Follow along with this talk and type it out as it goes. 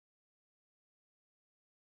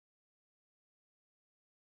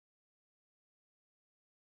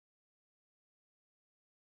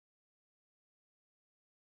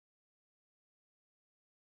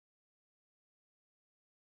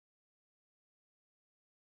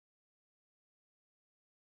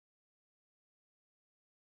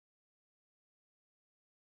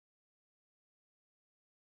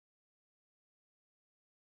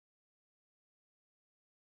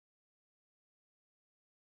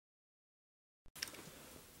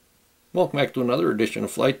Welcome back to another edition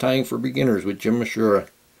of Fly Tying for Beginners with Jim Misiura.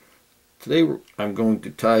 Today I'm going to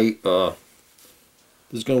tie, this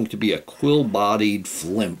is going to be a quill-bodied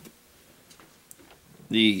Flymph.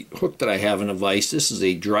 The hook that I have in a vise, this is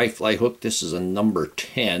a dry fly hook. This is a number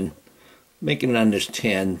 10. Making it on this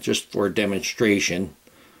 10 just for a demonstration.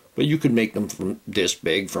 But you could make them from this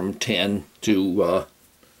big, from 10 to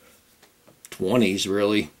 20s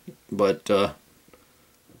really. But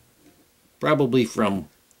probably from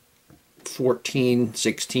 14,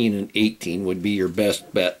 16, and 18 would be your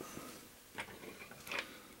best bet.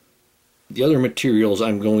 The other materials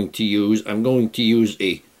I'm going to use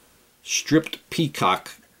a stripped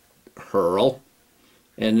Peacock Herl.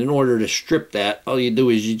 And in order to strip that, all you do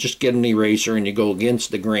is you just get an eraser and you go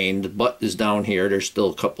against the grain. The butt is down here. There's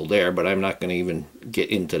still a couple there, but I'm not going to even get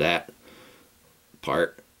into that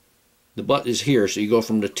part. The butt is here, so you go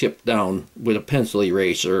from the tip down with a pencil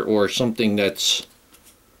eraser or something that's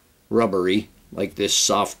rubbery, like this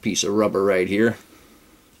soft piece of rubber right here.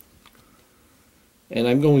 And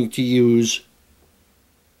I'm going to use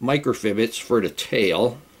microfibrils for the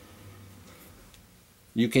tail.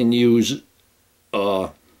 You can use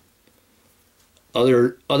other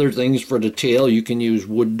things for the tail. You can use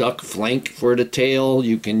wood duck flank for the tail.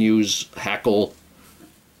 You can use Hackle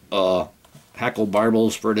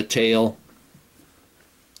barbels for the tail.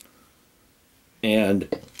 And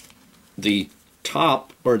the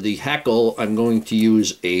top, or the Hackle, I'm going to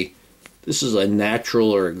use this is a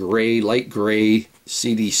natural or a gray, light gray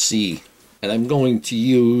CDC, and I'm going to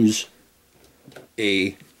use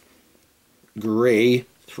a gray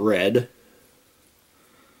thread,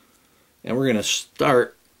 and we're going to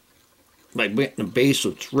start by putting a base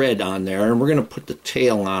of thread on there, and we're going to put the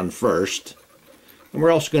tail on first, and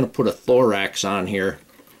we're also going to put a thorax on here.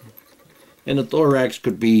 And the thorax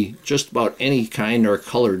could be just about any kind or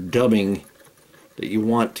color dubbing that you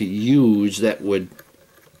want to use that would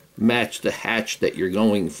match the hatch that you're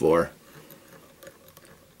going for.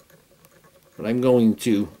 But I'm going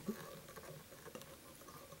to,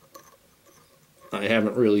 I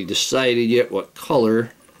haven't really decided yet what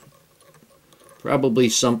color. Probably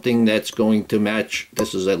something that's going to match.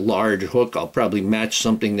 This is a large hook. I'll probably match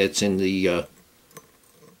something that's in the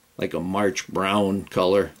like a March brown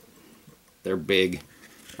color. They're big.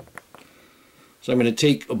 So I'm going to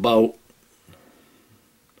take about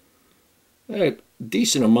a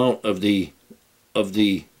decent amount of the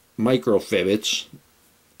microfibrils,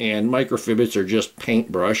 and microfibrils are just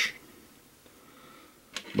paintbrush.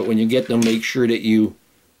 But when you get them, make sure that you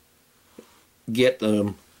get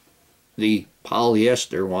the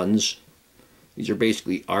polyester ones. These are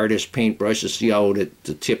basically artist paintbrushes. See how the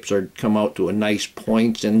tips are come out to a nice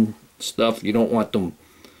point and stuff. You don't want them.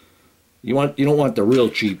 You don't want the real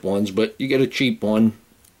cheap ones, but you get a cheap one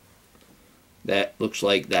that looks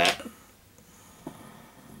like that.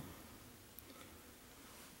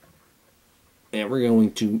 And we're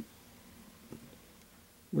going to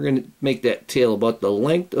make that tail about the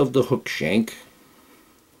length of the hook shank.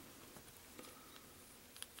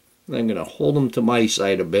 And I'm going to hold them to my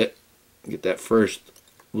side a bit, get that first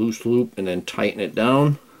loose loop, and then tighten it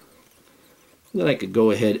down. And then I could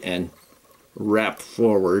go ahead and wrap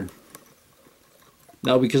forward.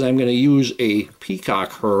 Now, because I'm going to use a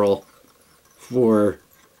Peacock Herl for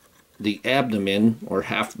the abdomen, or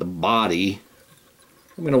half the body,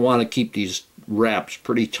 I'm going to want to keep these wraps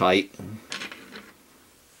pretty tight.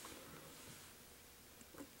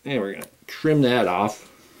 And we're going to trim that off.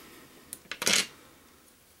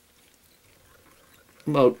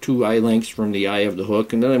 About 2 eye lengths from the eye of the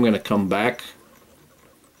hook, and then I'm going to come back.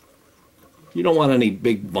 You don't want any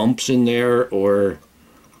big bumps in there, or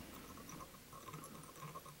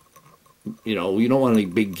you don't want any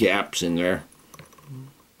big gaps in there.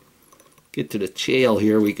 Get to the tail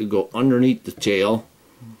here. We could go underneath the tail.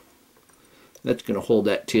 That's going to hold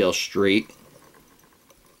that tail straight.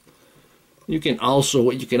 What you can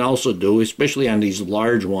also do, especially on these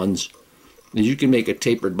large ones, is you can make a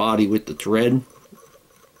tapered body with the thread. I'm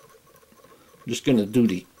just going to do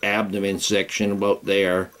the abdomen section about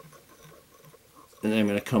there, and then I'm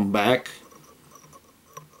going to come back.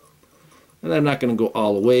 And I'm not going to go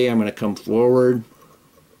all the way. I'm going to come forward.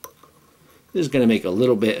 This is going to make a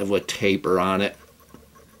little bit of a taper on it.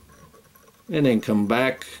 And then come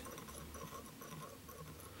back.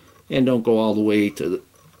 And don't go all the way to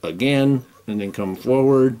again. And then come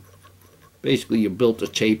forward. Basically, you built a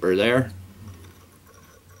taper there.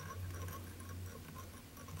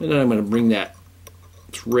 And then I'm going to bring that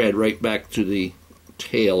thread right back to the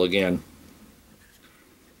tail again.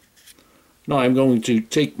 Now I'm going to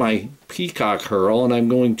take my Peacock Herl and I'm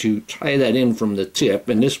going to tie that in from the tip,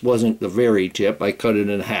 and this wasn't the very tip. I cut it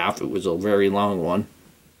in half. It was a very long one.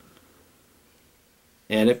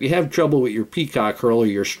 And if you have trouble with your Peacock Herl or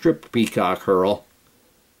your stripped Peacock Herl,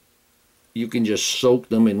 you can just soak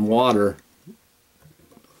them in water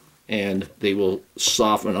and they will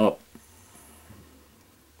soften up.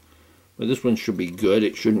 But this one should be good.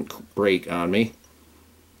 It shouldn't break on me.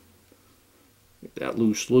 Get that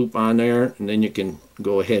loose loop on there, and then you can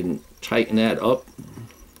go ahead and tighten that up.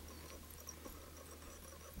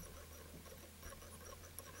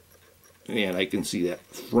 And I can see that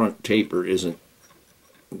front taper isn't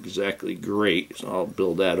exactly great, so I'll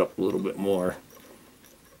build that up a little bit more.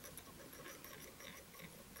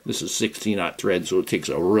 This is 16-aught thread, so it takes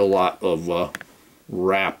a real lot of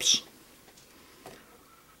wraps.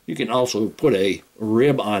 You can also put a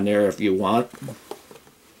rib on there if you want.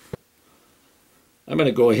 I'm going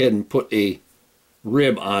to go ahead and put a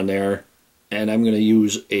rib on there, and I'm going to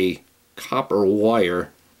use a copper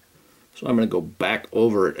wire. So I'm going to go back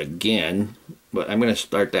over it again, but I'm going to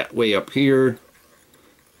start that way up here.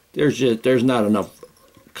 There's not enough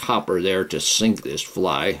copper there to sink this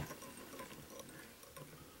fly.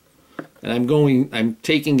 And I'm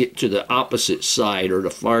taking it to the opposite side, or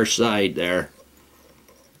the far side there.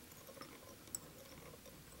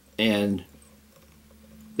 And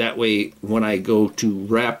that way, when I go to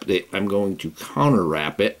wrap it, I'm going to counter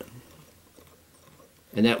wrap it.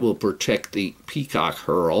 And that will protect the Peacock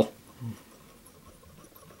Herl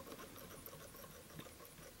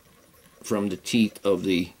from the teeth of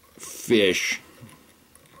the fish.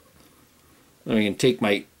 I'm going to take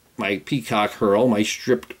my Peacock Herl, my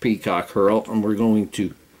stripped Peacock Herl, and we're going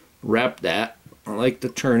to wrap that. I like to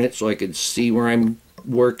turn it so I can see where I'm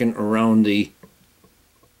working around the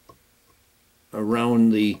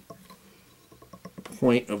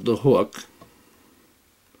point of the hook.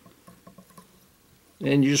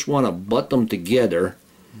 And you just want to butt them together.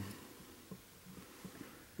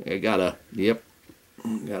 I got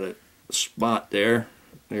a spot there.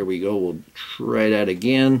 There we go. We'll try that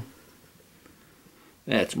again.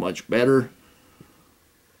 That's much better.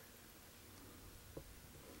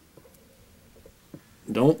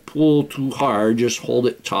 Don't pull too hard, just hold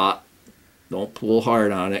it taut. Don't pull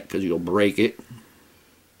hard on it because you'll break it.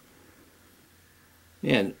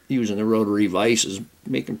 And using the rotary vise is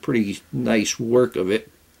making pretty nice work of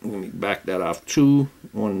it. Let me back that off.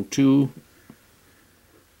 1, 2.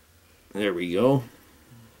 There we go.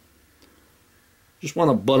 Just want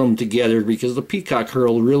to butt them together because the Peacock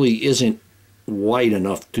Herl really isn't wide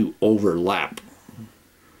enough to overlap.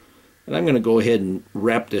 And I'm going to go ahead and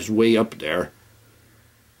wrap this way up there.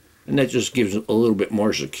 And that just gives a little bit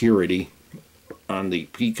more security on the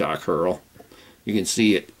Peacock Herl. You can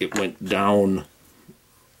see it went down.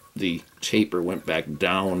 The taper went back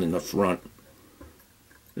down in the front.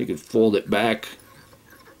 You can fold it back,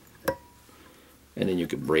 and then you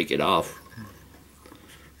can break it off.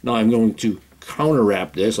 Now I'm going to counter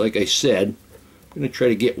wrap this. Like I said, I'm going to try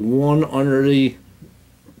to get one under the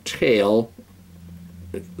tail,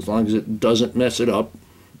 as long as it doesn't mess it up.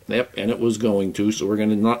 Yep, and it was going to, so we're going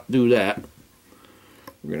to not do that.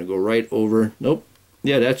 We're going to go right over. Nope.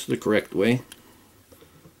 Yeah, that's the correct way.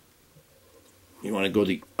 You want to go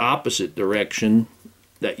the opposite direction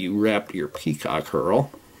that you wrapped your Peacock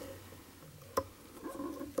Herl.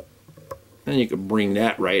 And you can bring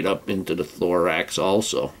that right up into the thorax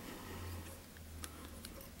also.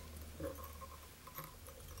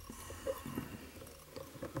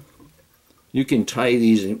 You can tie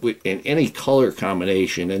these in any color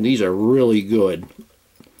combination, and these are really good.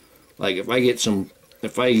 Like if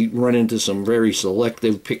I run into some very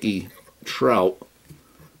selective, picky trout,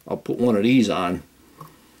 I'll put one of these on.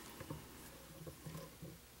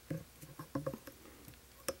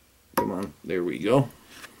 Come on, there we go.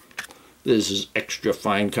 This is extra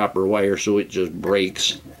fine copper wire, so it just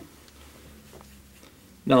breaks.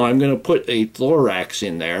 Now I'm going to put a thorax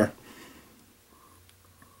in there.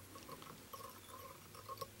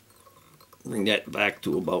 Bring that back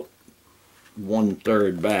to about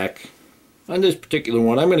 1/3 back. On this particular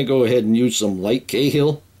one, I'm going to go ahead and use some light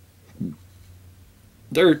Cahill.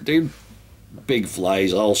 They're big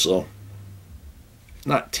flies also.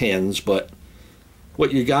 Not 10s, but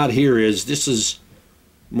what you got here is, this is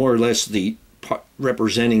more or less the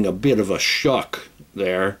representing a bit of a shuck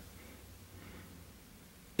there.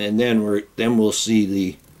 And then we'll see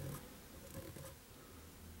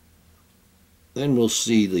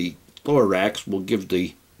the thorax will give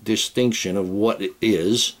the distinction of what it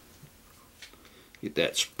is. Get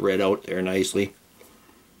that spread out there nicely.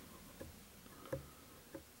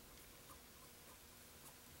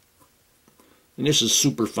 And this is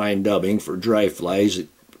super fine dubbing for dry flies. It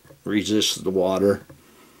resists the water.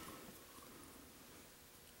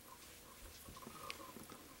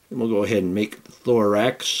 And we'll go ahead and make the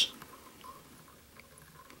thorax.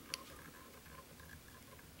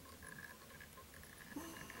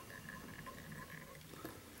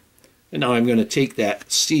 And now I'm going to take that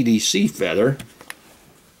CDC feather,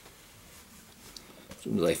 as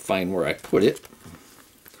soon as I find where I put it.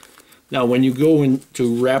 Now when you go in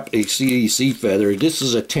to wrap a CDC feather, this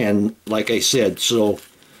is a 10, like I said, so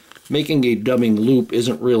making a dubbing loop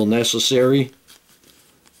isn't real necessary.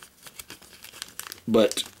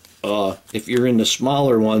 But if you're in the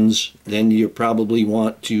smaller ones, then you probably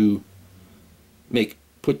want to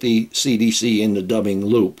put the CDC in the dubbing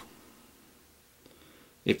loop.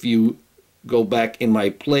 If you go back in my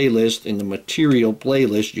playlist, in the material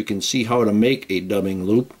playlist, you can see how to make a dubbing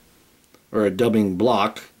loop or a dubbing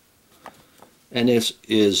block. And this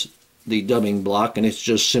is the dubbing block, and it's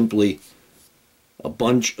just simply a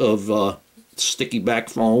bunch of sticky back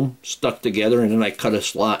foam stuck together, and then I cut a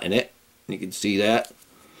slot in it. You can see that.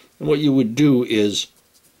 And what you would do is,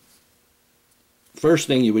 first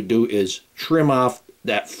thing you would do is trim off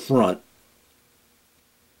that front.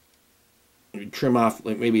 You trim off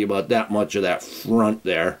like maybe about that much of that front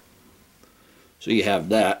there, so you have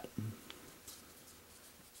that.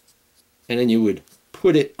 And then you would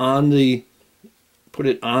put it on the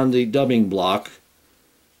dubbing block,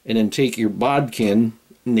 and then take your bodkin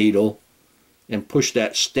needle and push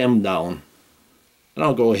that stem down. And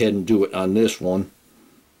I'll go ahead and do it on this one.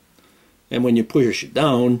 And when you push it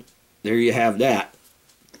down, there you have that.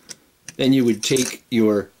 Then you would take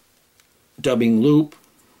your dubbing loop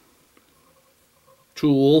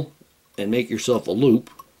tool and make yourself a loop.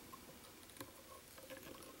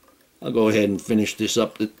 I'll go ahead and finish this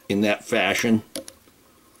up in that fashion.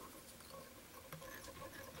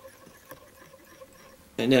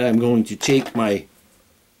 And then I'm going to take my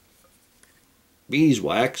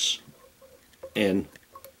beeswax and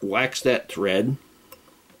wax that thread.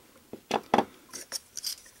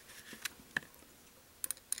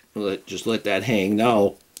 Just let that hang.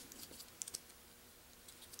 Now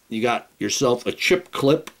you got yourself a chip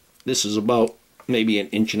clip. This is about maybe 1.5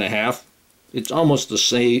 inches. It's almost the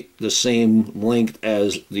same length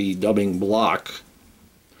as the dubbing block.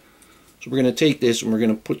 So we're going to take this and we're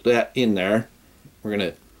going to put that in there. We're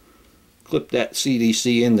going to clip that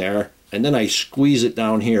CDC in there, and then I squeeze it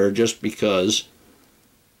down here just because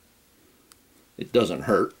it doesn't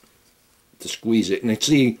hurt to squeeze it. And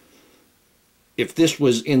see, if this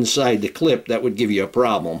was inside the clip, that would give you a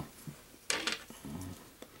problem.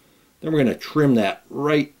 Then we're going to trim that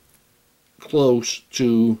right close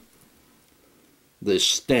to the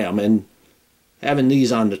stem, and having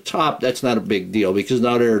these on the top, that's not a big deal because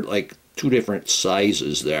now they're like 2 different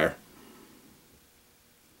sizes there.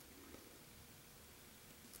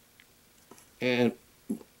 And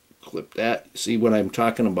clip that. See what I'm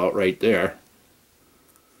talking about right there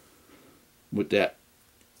with that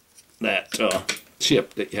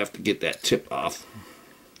tip, that you have to get that tip off.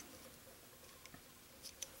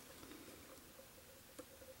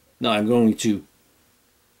 Now I'm going to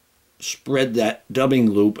spread that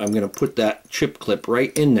dubbing loop. I'm going to put that chip clip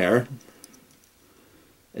right in there,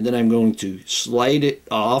 and then I'm going to slide it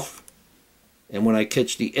off, and when I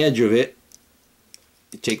catch the edge of it,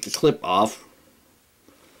 you take the clip off.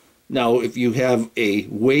 Now if you have a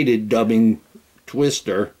weighted dubbing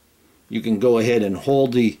twister, you can go ahead and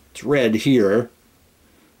hold the thread here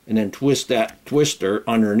and then twist that twister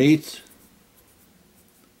underneath,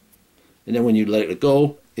 and then when you let it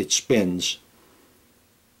go, it spins.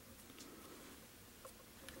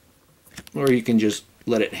 Or you can just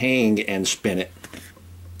let it hang and spin it.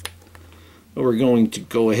 But we're going to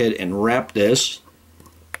go ahead and wrap this,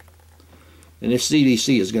 and this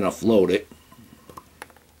CDC is going to float it.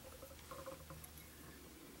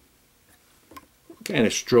 Kind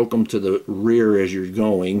of stroke them to the rear as you're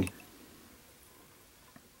going.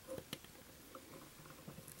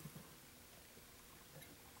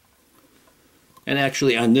 And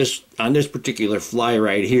actually on this particular fly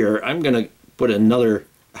right here, I'm going to put another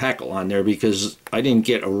hackle on there because I didn't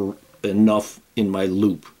get enough in my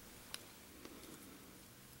loop.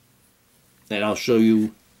 And I'll show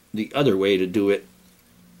you the other way to do it.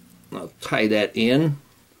 I'll tie that in.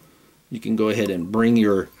 You can go ahead and bring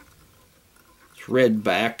your thread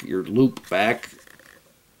back, your loop back,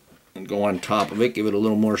 and go on top of it, give it a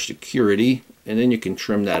little more security, and then you can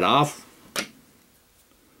trim that off.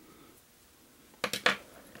 I'm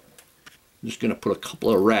just going to put a couple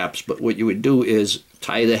of wraps, but what you would do is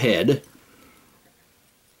tie the head,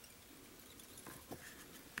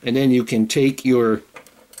 and then you can take your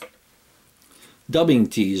dubbing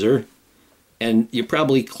teaser, and you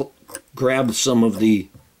probably grabbed some of the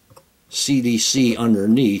CDC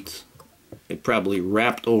underneath. It probably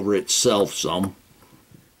wrapped over itself some.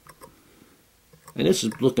 And this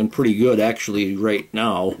is looking pretty good actually right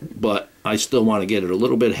now, but I still want to get it a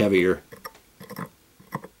little bit heavier.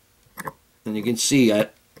 And you can see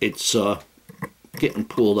it's getting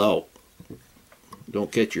pulled out.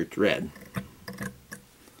 Don't catch your thread.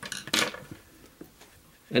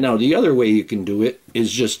 And now the other way you can do it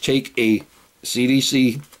is just take a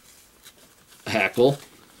CDC hackle,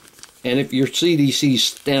 and if your CDC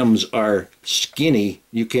stems are skinny,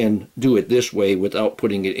 you can do it this way without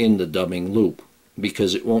putting it in the dubbing loop,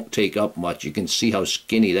 because it won't take up much. You can see how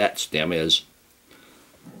skinny that stem is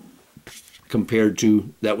compared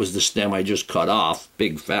to, that was the stem I just cut off,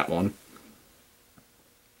 big fat one.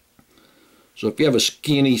 So if you have a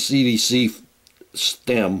skinny CDC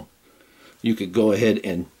stem, you could go ahead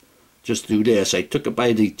and just do this. I took it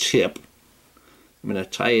by the tip. I'm going to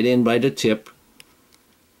tie it in by the tip.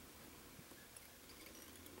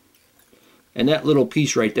 And that little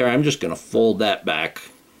piece right there, I'm just going to fold that back.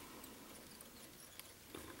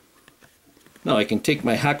 Now I can take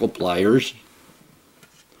my hackle pliers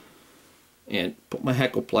and put my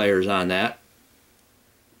hackle pliers on that.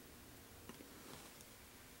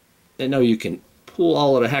 And now you can pull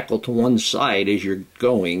all of the hackle to one side as you're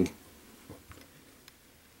going.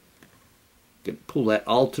 You can pull that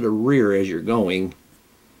all to the rear as you're going.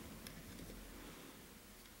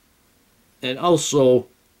 And also,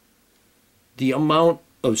 the amount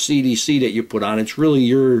of CDC that you put on, it's really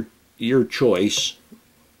your choice.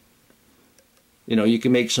 You know, you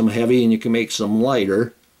can make some heavy and you can make some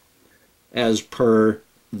lighter as per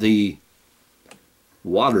the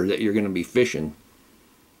water that you're going to be fishing.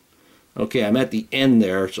 Okay, I'm at the end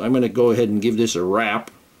there, so I'm going to go ahead and give this a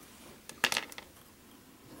wrap.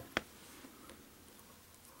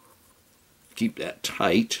 Keep that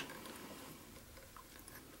tight.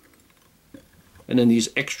 And then these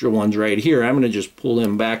extra ones right here, I'm going to just pull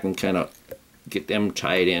them back and kind of get them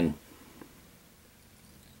tied in.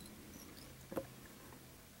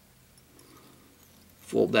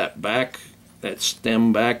 Fold that back, that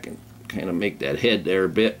stem back, and kind of make that head there a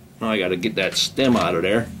bit. Now I got to get that stem out of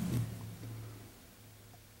there.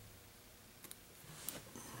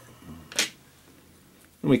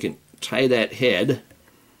 And we can tie that head.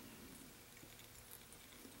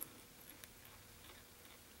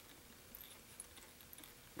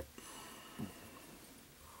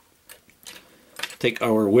 Take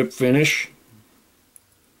our whip finish.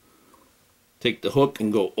 Take the hook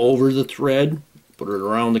and go over the thread. Put it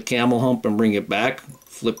around the camel hump and bring it back.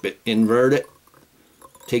 Flip it, invert it.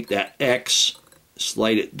 Take that X,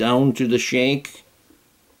 slide it down to the shank.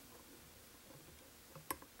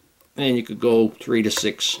 And you could go 3 to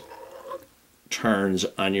 6 turns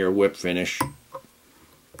on your whip finish.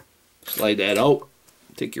 Slide that out.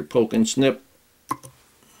 Take your poke and snip.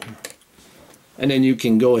 And then you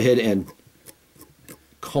can go ahead and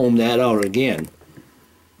comb that out again.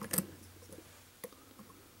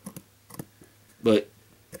 But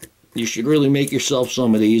you should really make yourself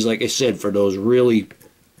some of these, like I said, for those really,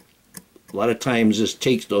 a lot of times this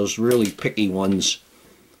takes those really picky ones.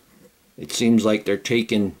 It seems like they're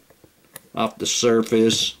taking off the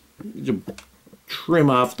surface. You trim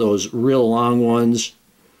off those real long ones,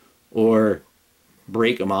 or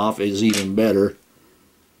break them off is even better.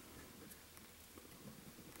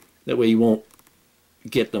 That way you won't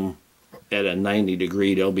get them at a 90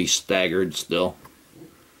 degree, they'll be staggered still.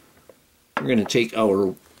 We're going to take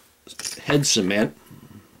our head cement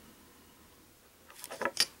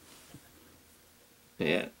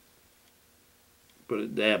and put a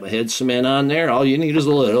dab of head cement on there. All you need is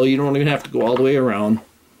a little. You don't even have to go all the way around.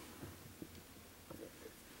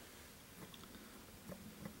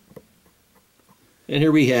 And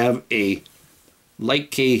here we have a light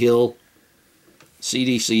Cahill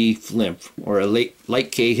CDC Flymph, or a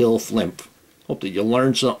light Cahill Flymph. Hope that you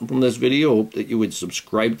learned something from this video. Hope that you would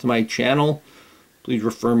subscribe to my channel. Please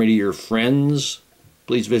refer me to your friends.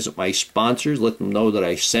 Please visit my sponsors. Let them know that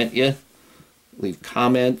I sent you. Leave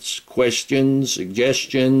comments, questions,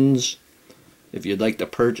 suggestions. If you'd like to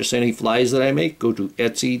purchase any flies that I make, go to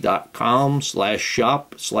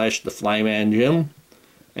etsy.com/shop/theflymanjim.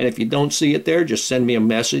 And if you don't see it there, just send me a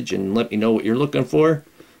message and let me know what you're looking for,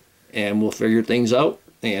 and we'll figure things out.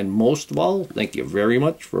 And most of all, thank you very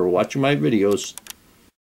much for watching my videos.